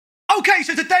Okay,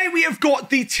 so today we have got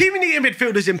the TOTY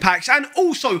Midfielders in packs and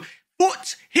also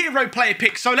FUT hero player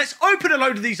picks. So let's open a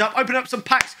load of these up, open up some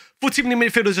packs for TOTY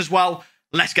Midfielders as well.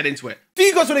 Let's get into it. Do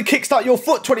you guys want to kickstart your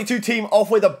FUT 22 team off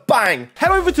with a bang?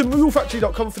 Head over to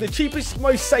mooglepactory.com for the cheapest,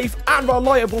 most safe and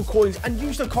reliable coins and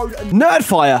use the code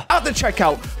NerdFire at the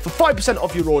checkout for 5%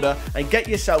 off your order and get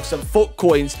yourself some FUT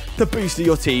coins to boost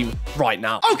your team right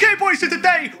now. Okay, boys, so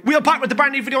today we are back with the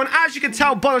brand new video, and as you can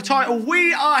tell by the title,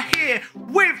 we are here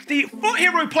with the FUT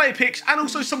hero player picks and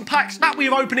also some packs that we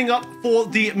are opening up for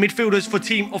the midfielders for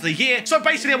Team of the Year. So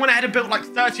basically, I went ahead and built like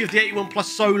 30 of the 81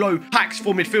 plus solo packs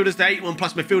for midfielders, the 81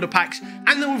 plus midfielder packs,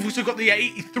 and then we've also got the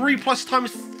 83 plus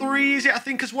times 3, is it, I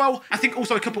think, as well. I think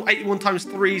also a couple 81 times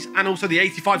 3s and also the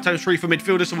 85 times 3 for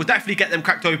midfielders, so we'll definitely get them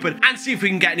cracked open and see if we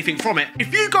can get anything from it.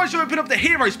 If you guys open up the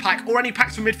heroes pack or any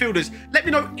packs for midfielders, let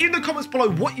me know in the comments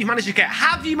below what you managed to get.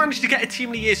 Have you managed to get a Team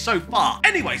of the Year so far?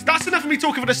 Anyways, that's enough of me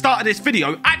talking for the start of this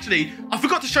video. Actually, I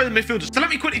forgot to show the midfielders, so let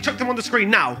me quickly chuck them on the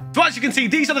screen now. So as you can see,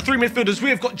 these are the 3 midfielders.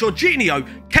 We have got Jorginho,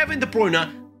 Kevin De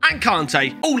Bruyne, and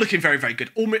Kante, all looking very, very good.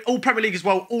 All Premier League as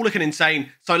well, all looking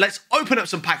insane. So let's open up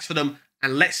some packs for them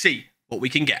and let's see what we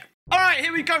can get. All right,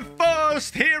 here we go.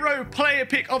 First hero player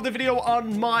pick of the video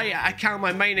on my account,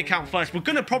 my main account first. We're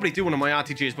going to probably do one on my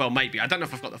RTG as well, maybe. I don't know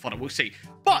if I've got the fodder. We'll see.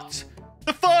 But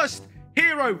the first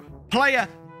hero player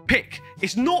pick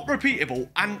is not repeatable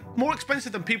and more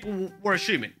expensive than people were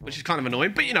assuming, which is kind of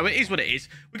annoying, but you know, it is what it is.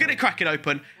 We're going to crack it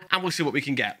open and we'll see what we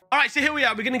can get. All right, so here we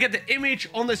are. We're going to get the image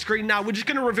on the screen now. We're just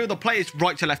going to reveal the players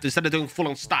right to left instead of doing full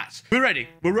on stats. We're ready.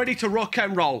 We're ready to rock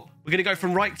and roll. We're going to go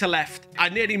from right to left. I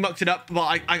nearly mucked it up,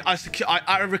 but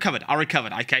I recovered.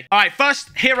 Okay. All right,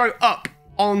 first hero up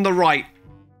on the right.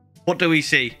 What do we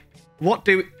see?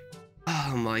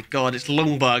 Oh my God, it's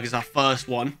Ljungberg is our first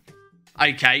one.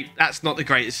 Okay, that's not the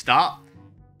greatest start.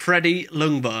 Freddie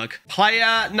Ljungberg.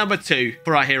 Player number 2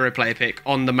 for our hero player pick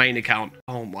on the main account.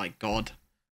 Oh my God.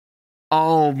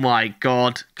 Oh my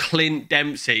God. Clint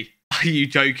Dempsey. Are you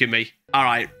joking me? All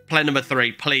right, player number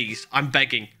 3, please. I'm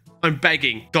begging.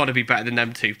 Gotta be better than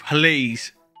them two,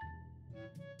 please.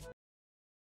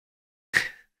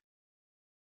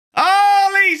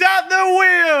 Ollie's at the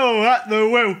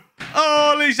wheel.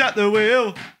 Ollie's at the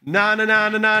wheel. Na na na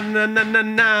na na na na na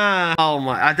na. Oh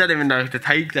my! I don't even know who to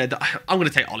take there. I'm gonna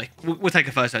take Ollie. We'll take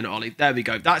a first owner Ollie. There we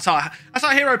go. That's our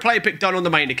hero player pick done on the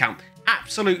main account.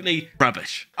 Absolutely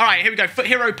rubbish. All right, here we go.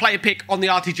 Hero player pick on the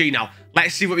RTG now.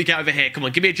 Let's see what we get over here. Come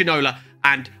on, give me a Ginola,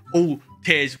 and all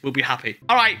tears will be happy.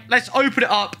 All right, let's open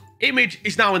it up. Image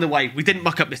is now in the way. We didn't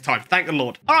muck up this time. Thank the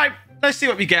Lord. All right, let's see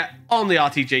what we get on the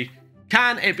RTG.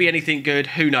 Can it be anything good?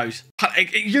 Who knows?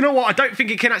 You know what? I don't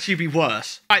think it can actually be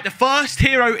worse. All right, the first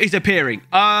hero is appearing.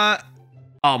 Oh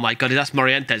my God, that's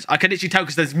Morientes. I can literally tell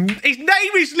because his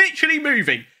name is literally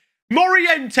moving.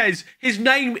 Morientes, his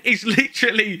name is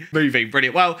literally moving.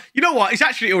 Brilliant. Well, you know what? He's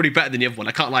actually already better than the other one.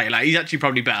 I can't lie. Like, he's actually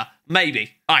probably better.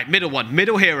 Maybe. All right, middle one.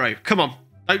 Middle hero. Come on.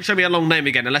 Don't show me a long name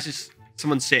again unless it's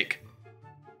someone sick.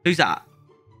 Who's that?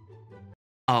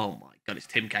 Oh my God, it's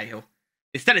Tim Cahill.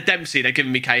 Instead of Dempsey, they're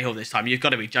giving me Cahill this time. You've got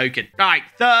to be joking. All right,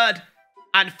 third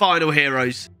and final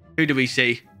heroes. Who do we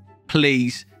see?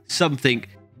 Please, something.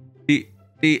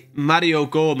 The Mario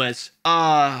Gomez.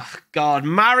 Oh, God.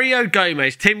 Mario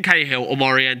Gomez, Tim Cahill, or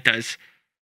Morientes.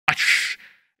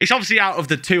 It's obviously out of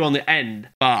the 2 on the end,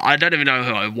 but I don't even know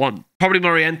who I want. Probably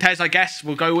Morientes, I guess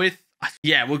we'll go with.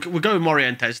 Yeah, we'll go with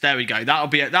Morientes. There we go.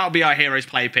 That'll be our heroes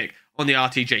play pick on the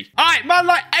RTG. All right, man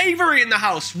like Avery in the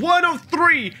house. 1 of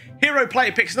 3 hero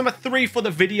player picks. Number 3 for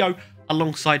the video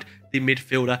alongside the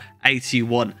midfielder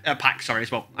 81 pack, sorry,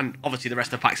 as well. And obviously the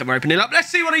rest of the packs that we're opening up. Let's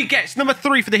see what he gets. Number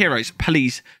 3 for the heroes.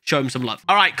 Please show him some love.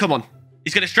 All right, come on.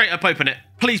 He's going to straight up open it.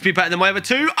 Please be better than my other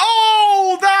 2.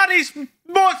 Oh, that is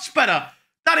much better.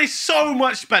 That is so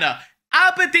much better.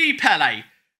 Abedi Pele.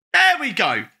 There we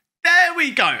go. There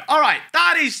we go. All right,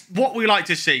 that is what we like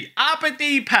to see.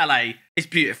 Abedi Pele is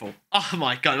beautiful. Oh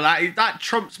my God, that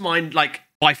trumps mine like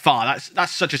by far.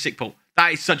 That's such a sick pull.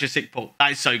 That is such a sick pull.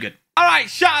 That is so good. All right,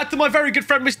 shout out to my very good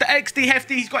friend, Mr. XD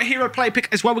Hefty. He's got a hero play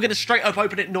pick as well. We're going to straight up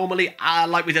open it normally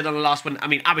like we did on the last one. I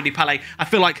mean, Abedi Pele. I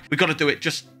feel like we've got to do it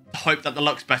just to hope that the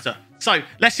luck's better. So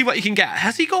let's see what he can get.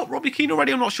 Has he got Robbie Keane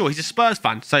already? I'm not sure. He's a Spurs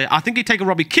fan. So I think he'd take a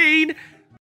Robbie Keane.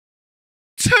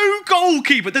 2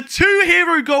 goalkeepers. The 2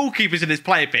 hero goalkeepers in his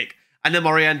player pick. And then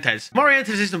Morientes. Morientes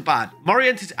isn't bad.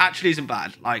 Morientes actually isn't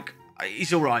bad. Like,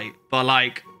 he's all right. But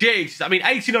like, jeez. I mean,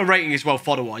 89 rating as well,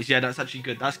 fodder-wise. Yeah, that's actually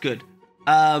good. That's good.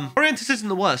 Morientes isn't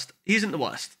the worst. He isn't the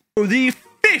worst. So the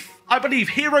 5th, I believe,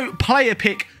 hero player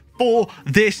pick for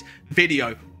this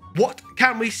video. What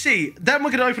can we see? Then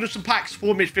we're going to open up some packs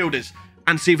for midfielders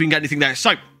and see if we can get anything there.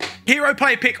 So, hero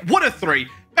player pick 1 of 3.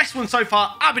 Best one so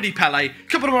far, Abedi Pele. A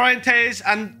couple of Morientes,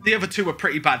 and the other two were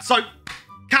pretty bad. So,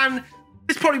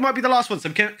 this probably might be the last one. So,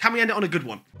 can we end it on a good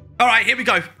one? All right, here we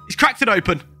go. He's cracked it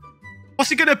open.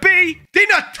 What's it going to be? Di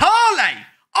Natale.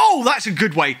 Oh, that's a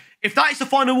good way. If that is the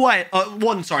final one,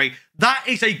 that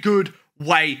is a good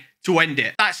way to end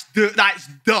it. That's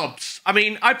dubs. I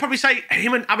mean, I'd probably say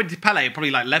him and Abedi Pele are probably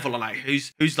like level on like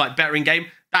who's like better in game.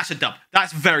 That's a dub.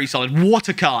 That's very solid. What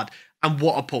a card and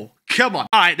what a pull. Come on.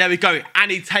 All right, there we go.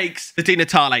 And he takes the Di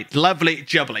Natale. Lovely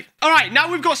jubbly. All right,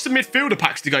 now we've got some midfielder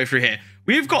packs to go through here.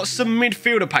 We've got some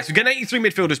midfielder packs. We've got an 83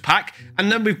 midfielders pack,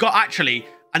 and then we've got actually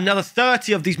another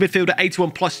 30 of these midfielder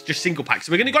 81 plus just single packs.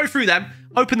 So we're going to go through them,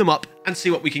 open them up, and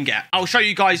see what we can get. I'll show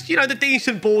you guys, you know, the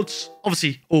decent boards.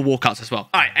 Obviously, all walkouts as well.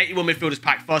 All right, 81 midfielders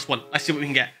pack, first one. Let's see what we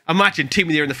can get. Imagine Team of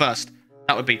the Year in the first.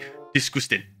 That would be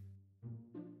disgusting.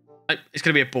 It's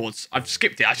going to be a boards. I've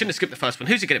skipped it. I shouldn't have skipped the first one.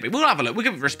 Who's it going to be? We'll have a look. We'll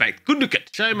give it respect. Good look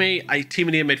at. Show me a Team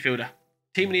of the Year midfielder.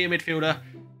 Team of the Year midfielder.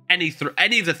 Any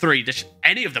of the three,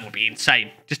 any of them would be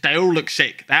insane. Just they all look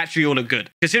sick. They actually all look good.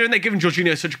 Considering they're giving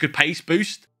Jorginho such a good pace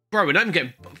boost. Bro, we're not even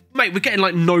getting... Mate, we're getting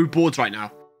like no boards right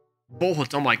now.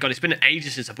 Boards, oh my god, it's been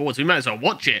ages since the boards. We might as well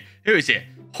watch it. Who is it?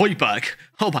 Højbjerg.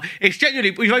 Oh my... It's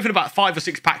genuinely... We've opened about 5 or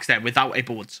 6 packs there without a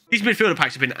boards. These midfielder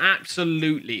packs have been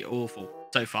absolutely awful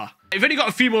so far. We've only got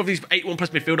a few more of these 81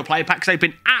 plus midfielder player packs. They've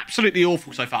been absolutely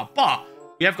awful so far. But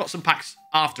we have got some packs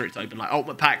after it's open, like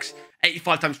ultimate packs,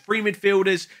 85 times 3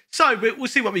 midfielders. So we'll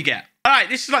see what we get. All right,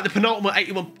 this is like the penultimate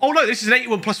 81. Oh no, this is an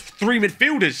 81 plus 3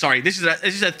 midfielders. Sorry, this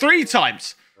is a 3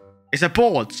 times. It's a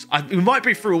boards. We might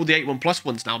be through all the 81 plus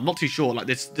ones now. I'm not too sure. Like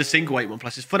this, the single 81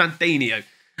 plus is Fernandinho.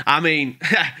 I mean,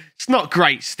 it's not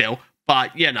great still,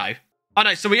 but you know. I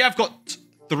know. So we have got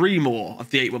 3 more of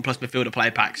the 81 plus midfielder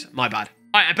player packs. My bad.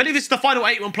 All right, I believe this is the final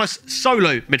 81 plus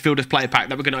solo midfielders player pack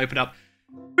that we're going to open up.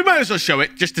 We might as well show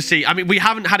it just to see. I mean, we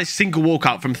haven't had a single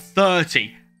walkout from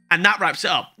 30, and that wraps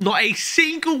it up. Not a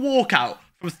single walkout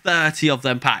from 30 of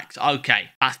them packs. Okay,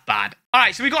 that's bad. All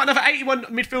right, so we got another 81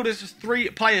 midfielders, 3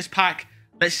 players pack.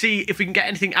 Let's see if we can get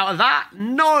anything out of that.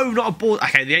 No, not a board.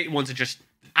 Okay, the 81s are just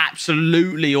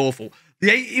absolutely awful.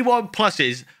 The 81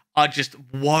 pluses are just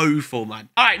woeful, man.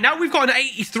 All right, now we've got an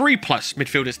 83 plus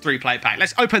midfielders 3 player pack.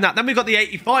 Let's open that. Then we've got the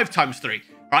 85 times 3.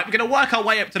 All right, we're going to work our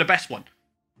way up to the best one.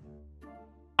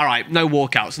 All right, no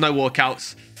walkouts, no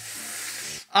walkouts.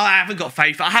 I haven't got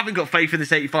faith. I haven't got faith in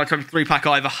this 85 times 3 pack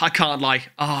either. I can't lie.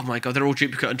 Oh my god, they're all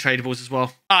duplicate and tradables as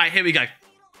well. All right, here we go.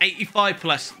 85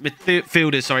 plus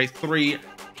midfielders, 3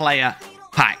 player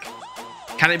pack.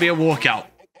 Can it be a walkout?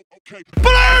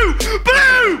 Blue!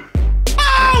 Blue!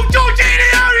 Oh,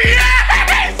 Jorginho,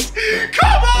 yes!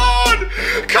 Come on!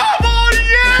 Come on,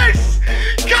 yes!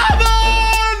 Come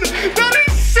on! That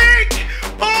is sick!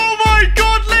 Oh my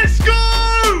god, let's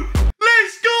go!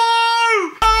 Let's go!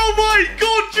 Oh my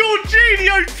god,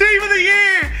 Jorginho, Team of the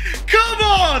Year! Come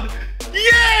on!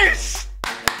 Yes!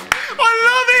 I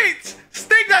love it!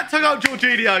 Stick that tongue out,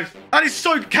 Jorginho. That is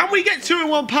so... Can we get 2 in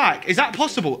 1 pack? Is that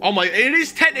possible? Oh my... It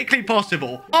is technically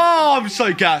possible. Oh, I'm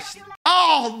so gassed.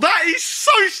 Oh, that is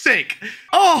so sick.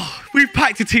 Oh, we've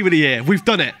packed a Team of the Year. We've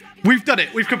done it. We've done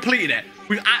it. We've completed it.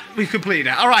 We've completed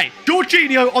it. All right.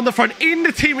 Jorginho on the front in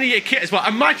the Team of the Year kit as well.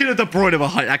 Imagine a De Bruyne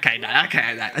behind. Okay, no.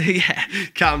 Okay, no. Yeah.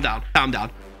 Calm down. Calm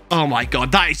down. Oh my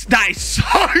god, that is so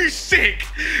sick.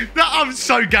 I'm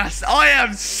so gassed. I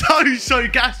am so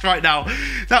gassed right now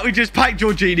that we just packed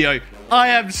Jorginho. I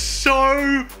am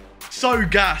so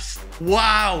gassed.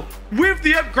 Wow. With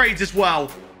the upgrades as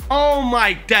well. Oh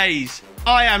my days.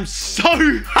 I am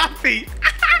so happy.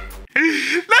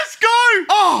 Let's go.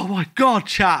 Oh my god,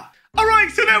 chat. All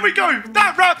right, so there we go.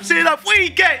 That wraps it up. We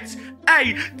get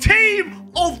a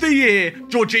Team of the Year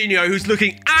Jorginho, who's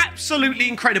looking absolutely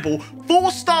incredible.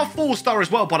 4-star as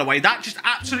well, by the way. That just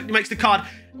absolutely makes the card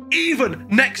even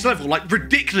next level, like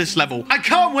ridiculous level. I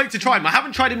can't wait to try him. I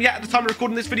haven't tried him yet at the time of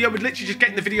recording this video. We're literally just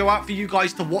getting the video out for you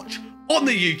guys to watch on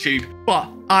the YouTube. But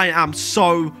I am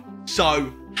so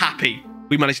happy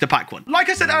we managed to pack one. Like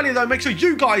I said earlier though, make sure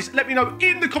you guys let me know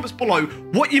in the comments below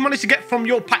what you managed to get from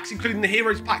your packs, including the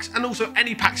heroes packs and also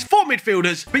any packs for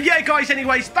midfielders. But yeah guys,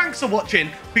 anyways, thanks for watching.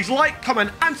 Please like,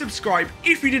 comment and subscribe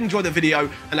if you did enjoy the video,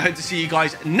 and I hope to see you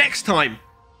guys next time.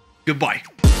 Goodbye.